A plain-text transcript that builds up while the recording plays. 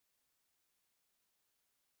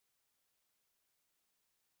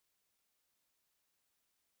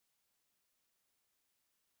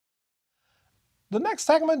The next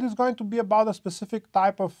segment is going to be about a specific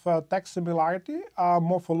type of text similarity,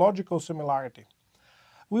 morphological similarity.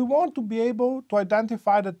 We want to be able to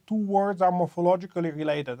identify that two words are morphologically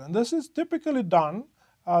related, and this is typically done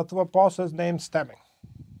through a process named stemming.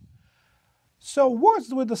 So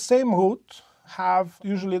words with the same root have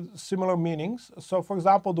usually similar meanings. So for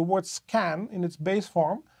example, the word scan in its base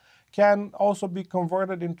form can also be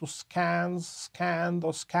converted into scans, scanned,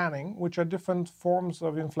 or scanning, which are different forms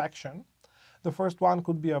of inflection. The first one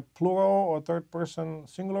could be a plural or third person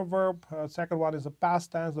singular verb. Second one is a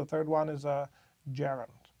past tense. The third one is a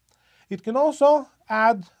gerund. It can also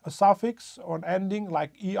add a suffix or an ending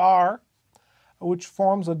like er, which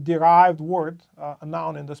forms a derived word, a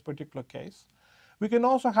noun in this particular case. We can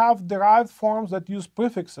also have derived forms that use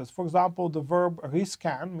prefixes. For example, the verb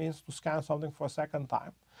rescan means to scan something for a second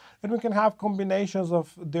time. And we can have combinations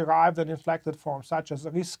of derived and inflected forms, such as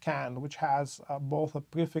rescan, which has both a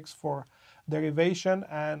prefix for derivation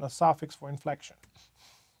and a suffix for inflection.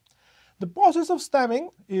 The process of stemming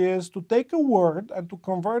is to take a word and to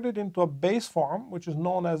convert it into a base form, which is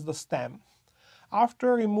known as the stem,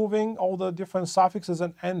 after removing all the different suffixes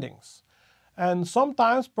and endings, and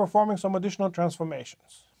sometimes performing some additional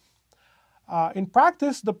transformations. In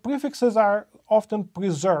practice, the prefixes are often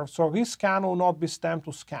preserved, so rescan will not be stemmed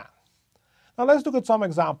to scan. Now let's look at some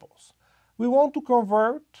examples. We want to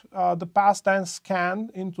convert the past tense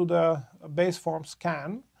scanned into the base form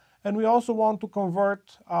scan, and we also want to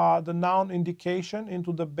convert the noun indication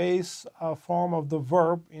into the base form of the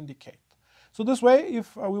verb indicate. So this way,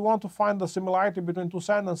 if we want to find the similarity between two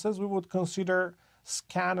sentences, we would consider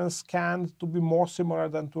scan and scanned to be more similar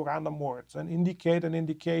than two random words, and indicate and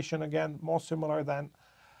indication, again, more similar than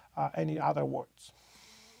any other words.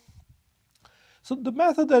 So the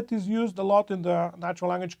method that is used a lot in the natural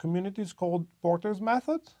language community is called Porter's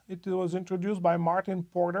method. It was introduced by Martin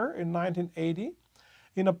Porter in 1980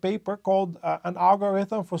 in a paper called An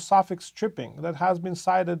Algorithm for Suffix Stripping that has been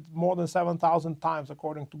cited more than 7,000 times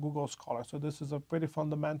according to Google Scholar. So this is a pretty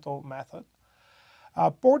fundamental method.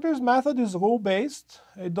 Porter's method is rule-based.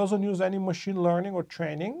 It doesn't use any machine learning or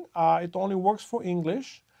training. It only works for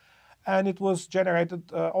English, and it was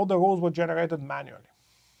generated, all the rules were generated manually.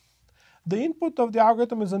 The input of the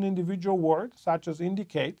algorithm is an individual word, such as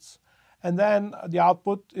indicates, and then the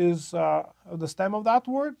output is the stem of that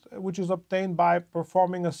word, which is obtained by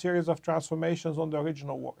performing a series of transformations on the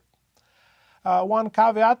original word. One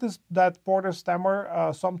caveat is that Porter's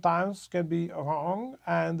stemmer sometimes can be wrong,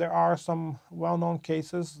 and there are some well-known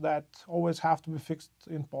cases that always have to be fixed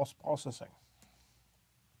in post-processing.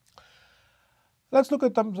 Let's look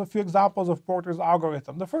at a few examples of Porter's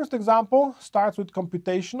algorithm. The first example starts with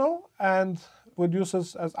computational and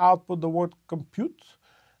produces as output the word compute.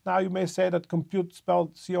 Now you may say that compute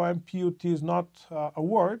spelled C-O-M-P-U-T is not a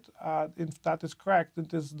word. If that is correct,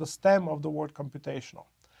 it is the stem of the word computational.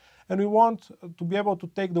 And we want to be able to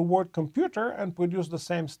take the word computer and produce the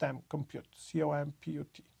same stem, compute,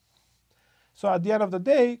 C-O-M-P-U-T. So at the end of the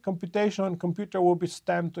day, computation and computer will be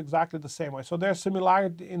stemmed exactly the same way. So their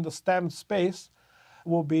similarity in the stem space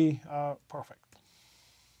will be perfect.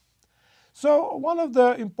 So one of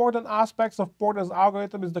the important aspects of Porter's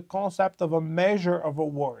algorithm is the concept of a measure of a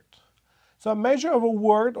word. So a measure of a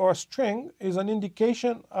word or a string is an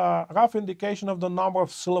indication, rough indication of the number of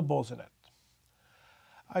syllables in it.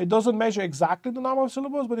 It doesn't measure exactly the number of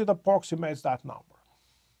syllables, but it approximates that number.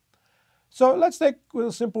 So let's take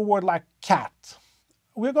a simple word like cat.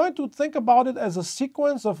 We're going to think about it as a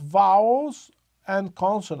sequence of vowels and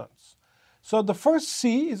consonants. So the first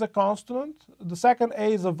C is a consonant, the second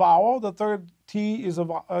A is a vowel, the third T is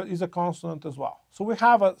a consonant as well. So we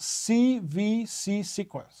have a CVC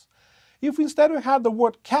sequence. If instead we had the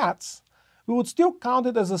word cats, we would still count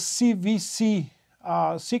it as a CVC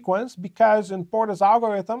sequence, because in Porter's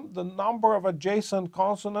algorithm, the number of adjacent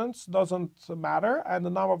consonants doesn't matter, and the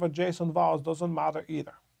number of adjacent vowels doesn't matter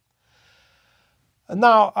either. And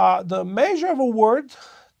now, the measure of a word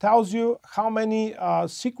tells you how many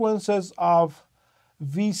sequences of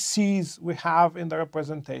VCs we have in the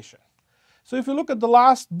representation. So if you look at the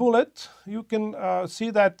last bullet, you can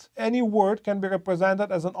see that any word can be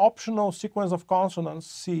represented as an optional sequence of consonants,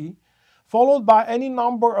 C, followed by any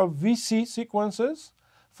number of VC sequences,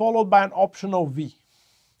 followed by an optional V.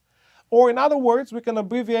 Or in other words, we can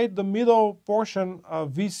abbreviate the middle portion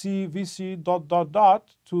of VC, VC, dot, dot,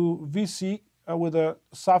 dot, to VC with a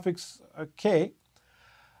suffix K,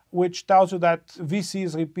 which tells you that VC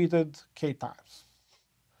is repeated K times.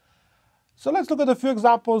 So let's look at a few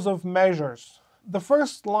examples of measures. The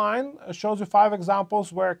first line shows you 5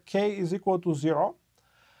 examples where K is equal to 0.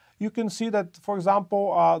 You can see that, for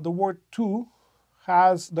example, the word to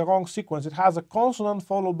has the wrong sequence. It has a consonant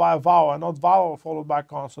followed by a vowel, and not vowel followed by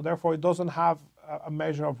consonant. Therefore, it doesn't have a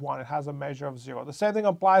measure of 1. It has a measure of 0. The same thing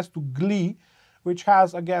applies to glee, which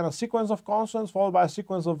has, again, a sequence of consonants followed by a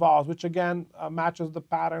sequence of vowels, which, again, matches the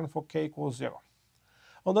pattern for k equals 0.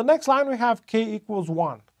 On the next line, we have k equals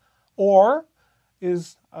 1. Or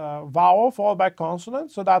is vowel followed by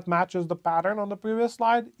consonant, so that matches the pattern on the previous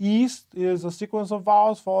slide. East is a sequence of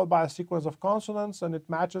vowels followed by a sequence of consonants, and it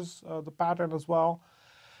matches the pattern as well.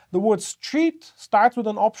 The word street starts with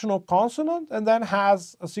an optional consonant and then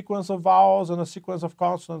has a sequence of vowels and a sequence of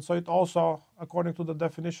consonants, so it also, according to the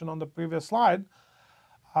definition on the previous slide,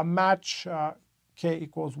 match k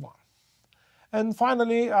equals 1. And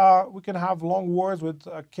finally, we can have long words with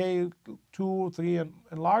k, 2, 3, and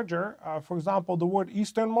larger. For example, the word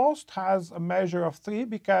easternmost has a measure of 3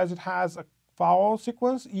 because it has a vowel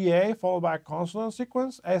sequence, EA, followed by a consonant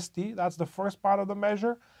sequence, ST. That's the first part of the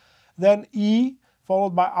measure. Then E,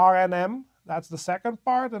 followed by RNM. That's the second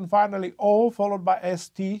part. And finally, O, followed by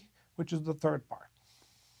ST, which is the third part.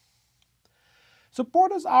 So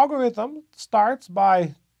Porter's algorithm starts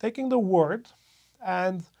by taking the word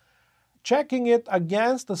and checking it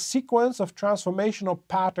against a sequence of transformational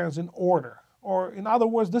patterns in order. Or in other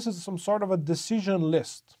words, this is some sort of a decision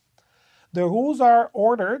list. The rules are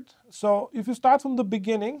ordered, so if you start from the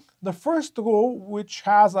beginning, the first rule, which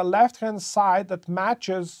has a left-hand side that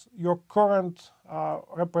matches your current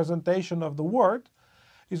representation of the word,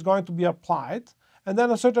 is going to be applied, and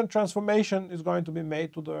then a certain transformation is going to be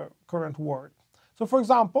made to the current word. So for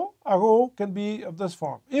example, a rule can be of this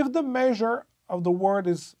form. If the measure of the word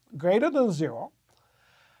is greater than 0,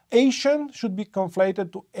 Asian should be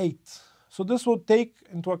conflated to 8. So this will take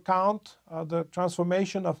into account the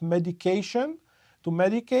transformation of medication to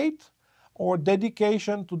medicate or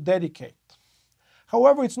dedication to dedicate.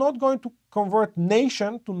 However, it's not going to convert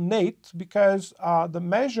nation to nate because the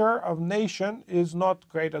measure of nation is not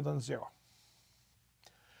greater than 0.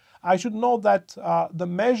 I should note that the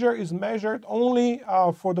measure is measured only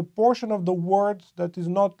for the portion of the word that is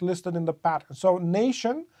not listed in the pattern. So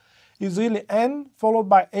nation is really N followed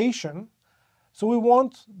by Asian. So we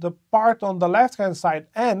want the part on the left-hand side,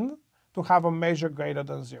 N, to have a measure greater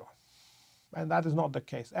than 0. And that is not the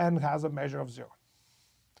case. N has a measure of 0.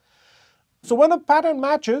 So when a pattern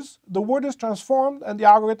matches, the word is transformed and the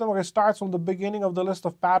algorithm restarts from the beginning of the list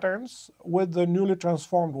of patterns with the newly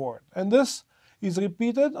transformed word. And this is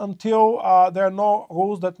repeated until there are no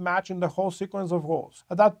rules that match in the whole sequence of rules.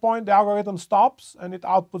 At that point, the algorithm stops and it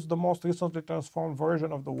outputs the most recently transformed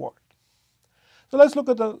version of the word. So let's look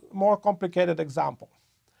at a more complicated example.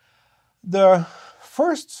 The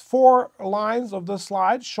first 4 lines of the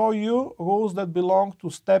slide show you rules that belong to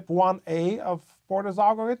step 1A of Porter's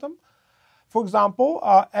algorithm. For example,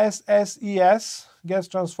 SSES gets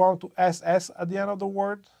transformed to SS at the end of the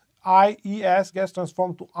word. IES gets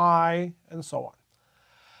transformed to I, and so on.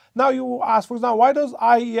 Now you ask, for example, why does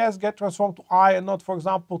IES get transformed to I and not, for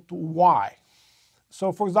example, to Y?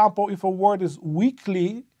 So, for example, if a word is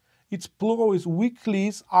weekly, its plural is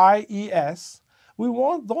weeklies, IES. We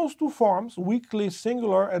want those two forms, weekly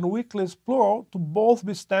singular and weeklies plural, to both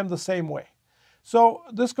be stemmed the same way. So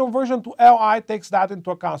this conversion to LI takes that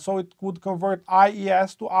into account. So it would convert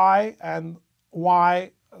IES to I and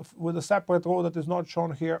Y with a separate rule that is not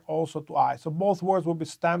shown here also to I. So both words will be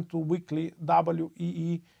stemmed to weekly,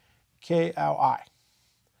 WEEKLI.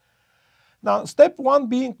 Now, step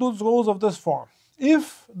 1B includes rules of this form.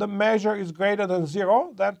 If the measure is greater than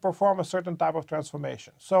 0, then perform a certain type of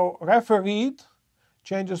transformation. So refereed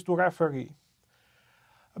changes to referee,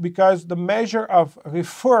 because the measure of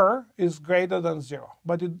refer is greater than 0.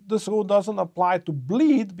 But this rule doesn't apply to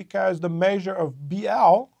bleed because the measure of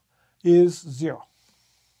BL is 0.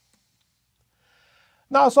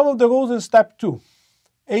 Now, some of the rules in step 2.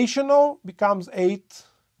 Ational becomes 8.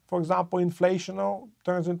 For example, inflational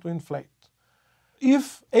turns into inflate.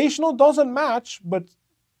 If ational doesn't match, but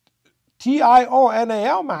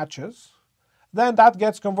TIONAL matches, then that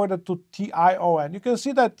gets converted to TION. You can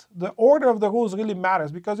see that the order of the rules really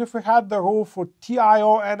matters, because if we had the rule for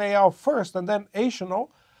TIONAL first and then ational,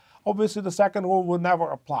 obviously the second rule will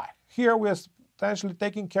never apply. Here we are potentially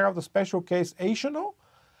taking care of the special case ational,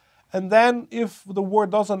 and then if the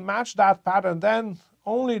word doesn't match that pattern, then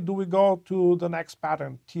only do we go to the next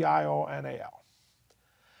pattern, TIONAL.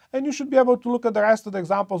 And you should be able to look at the rest of the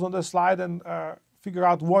examples on this slide and figure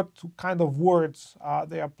out what kind of words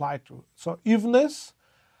they apply to. So eveness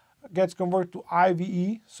gets converted to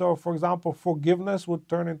IVE. So for example, forgiveness would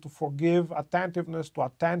turn into forgive, attentiveness to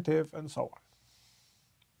attentive, and so on.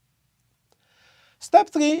 Step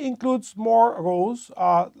 3 includes more rules.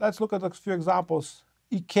 Let's look at a few examples.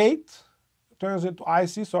 Ecate turns into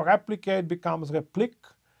IC, so replicate becomes replic.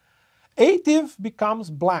 Ative becomes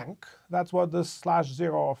blank. That's what this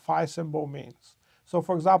 /0 or phi symbol means. So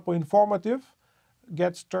for example, informative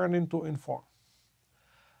gets turned into inform.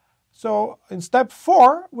 So in step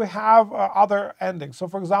 4, we have other endings. So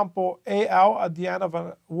for example, AL at the end of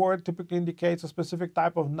a word typically indicates a specific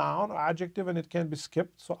type of noun or adjective, and it can be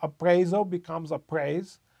skipped. So appraisal becomes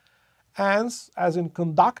appraise. Ans, as in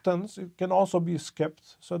conductance, it can also be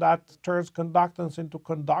skipped. So that turns conductance into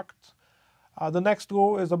conduct. The next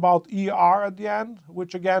rule is about ER at the end,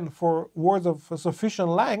 which again, for words of sufficient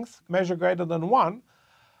length, measure greater than 1,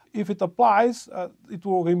 if it applies, it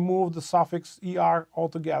will remove the suffix ER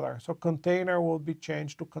altogether. So container will be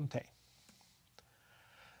changed to contain.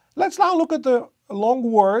 Let's now look at the long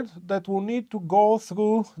word that will need to go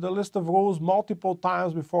through the list of rules multiple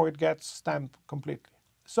times before it gets stamped completely.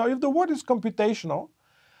 So if the word is computational,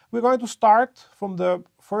 we're going to start from the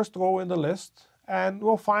first row in the list, and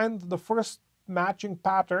we'll find the first matching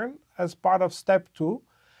pattern as part of step 2,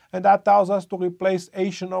 and that tells us to replace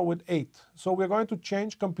ational with ate. So we're going to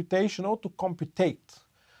change computational to computate,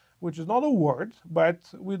 which is not a word, but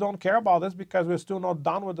we don't care about this because we're still not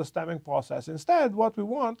done with the stemming process. Instead, what we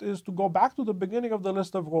want is to go back to the beginning of the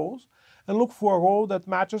list of rows and look for a row that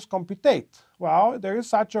matches computate. Well, there is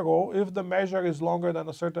such a row. If the measure is longer than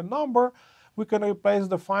a certain number, we can replace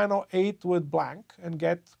the final 8 with blank and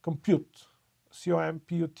get compute,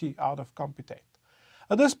 C-O-M-P-U-T, out of computate.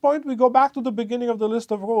 At this point, we go back to the beginning of the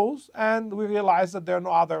list of rows, and we realize that there are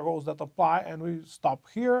no other rows that apply, and we stop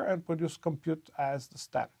here and produce compute as the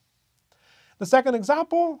stem. The second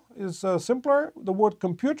example is simpler. The word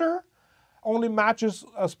computer only matches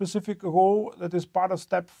a specific row that is part of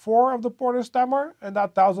step 4 of the Porter stemmer, and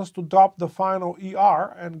that tells us to drop the final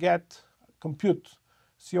ER and get compute,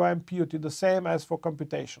 C-O-M-P-U-T, the same as for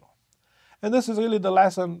computational. And this is really the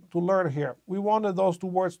lesson to learn here. We wanted those two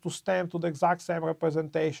words to stem to the exact same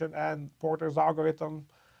representation, and Porter's algorithm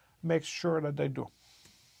makes sure that they do.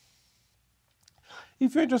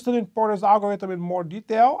 If you're interested in Porter's algorithm in more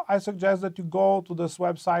detail, I suggest that you go to this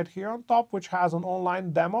website here on top, which has an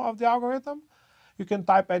online demo of the algorithm. You can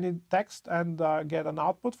type any text and get an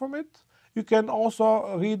output from it. You can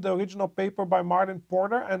also read the original paper by Martin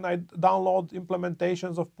Porter, and I download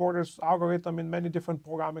implementations of Porter's algorithm in many different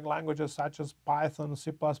programming languages such as Python,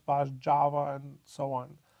 C++, Java, and so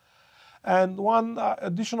on. And one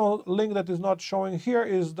additional link that is not showing here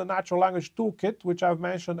is the Natural Language Toolkit, which I've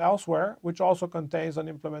mentioned elsewhere, which also contains an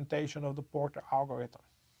implementation of the Porter algorithm.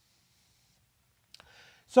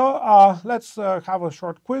 So let's have a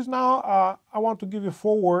short quiz now. I want to give you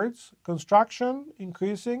 4 words: construction,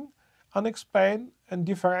 increasing, unexplained, and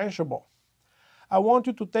differentiable. I want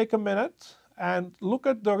you to take a minute and look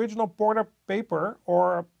at the original Porter paper,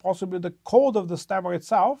 or possibly the code of the stemmer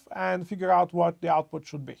itself, and figure out what the output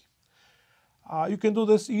should be. You can do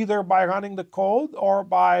this either by running the code or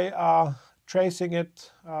by tracing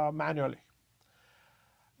it manually.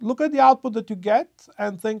 Look at the output that you get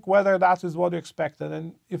and think whether that is what you expected,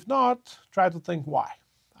 and if not, try to think why.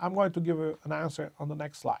 I'm going to give you an answer on the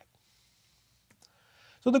next slide.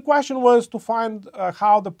 So the question was to find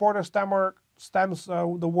how the Porter stemmer stems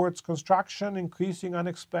the words construction, increasing,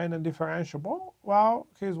 unexplained, and differentiable. Well,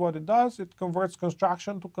 here's what it does. It converts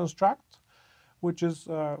construction to construct, which is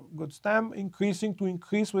a good stem. Increasing to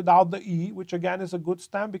increase without the E, which again is a good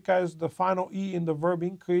stem because the final E in the verb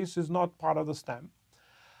increase is not part of the stem.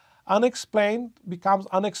 Unexplained becomes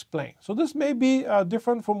unexplained. So this may be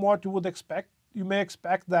different from what you would expect. You may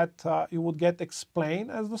expect that you would get explain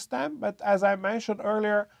as the stem, but as I mentioned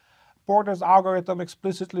earlier, Porter's algorithm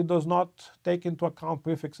explicitly does not take into account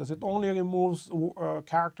prefixes. It only removes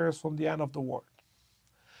characters from the end of the word.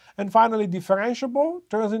 And finally, differentiable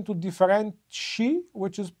turns into differenti,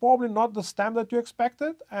 which is probably not the stem that you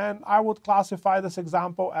expected, and I would classify this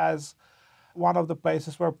example as one of the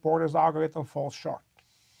places where Porter's algorithm falls short.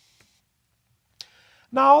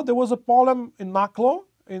 Now, there was a poem in NACLO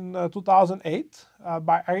in 2008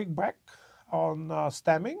 by Eric Breck on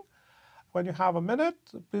stemming. When you have a minute,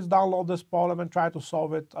 please download this poem and try to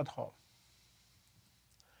solve it at home.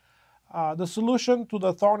 The solution to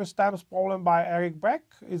the thorny stems problem by Eric Breck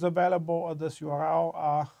is available at this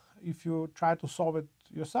URL. If you try to solve it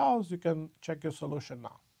yourselves, you can check your solution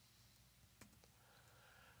now.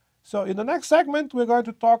 So in the next segment, we're going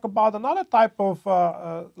to talk about another type of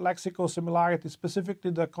lexical similarity,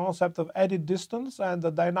 specifically the concept of edit distance and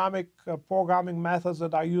the dynamic programming methods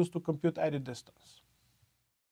that are used to compute edit distance.